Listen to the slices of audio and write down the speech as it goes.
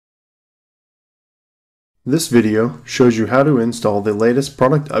This video shows you how to install the latest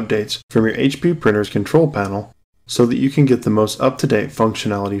product updates from your HP printer's control panel so that you can get the most up-to-date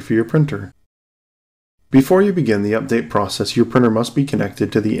functionality for your printer. Before you begin the update process, your printer must be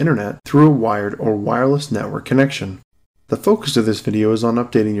connected to the internet through a wired or wireless network connection. The focus of this video is on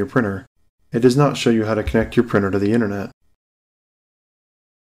updating your printer. It does not show you how to connect your printer to the internet.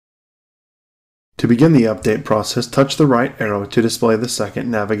 To begin the update process, touch the right arrow to display the second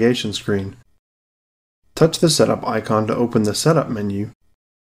navigation screen. Touch the Setup icon to open the Setup menu.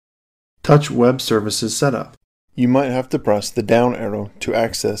 Touch Web Services Setup. You might have to press the down arrow to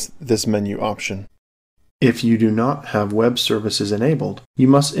access this menu option. If you do not have Web Services enabled, you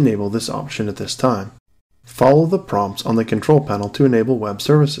must enable this option at this time. Follow the prompts on the control panel to enable Web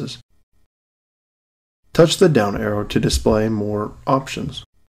Services. Touch the down arrow to display more options.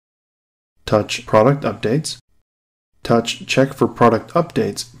 Touch Product Updates. Touch Check for Product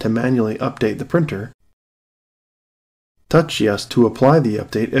Updates to manually update the printer. Touch Yes to apply the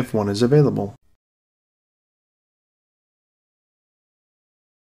update if one is available.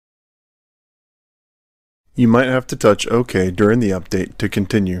 You might have to touch OK during the update to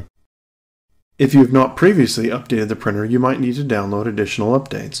continue. If you have not previously updated the printer, you might need to download additional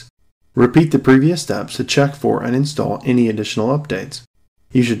updates. Repeat the previous steps to check for and install any additional updates.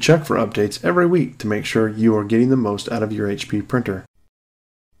 You should check for updates every week to make sure you are getting the most out of your HP printer.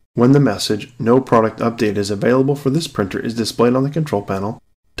 When the message, No Product Update is available for this printer is displayed on the control panel,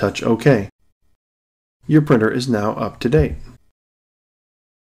 touch OK. Your printer is now up to date.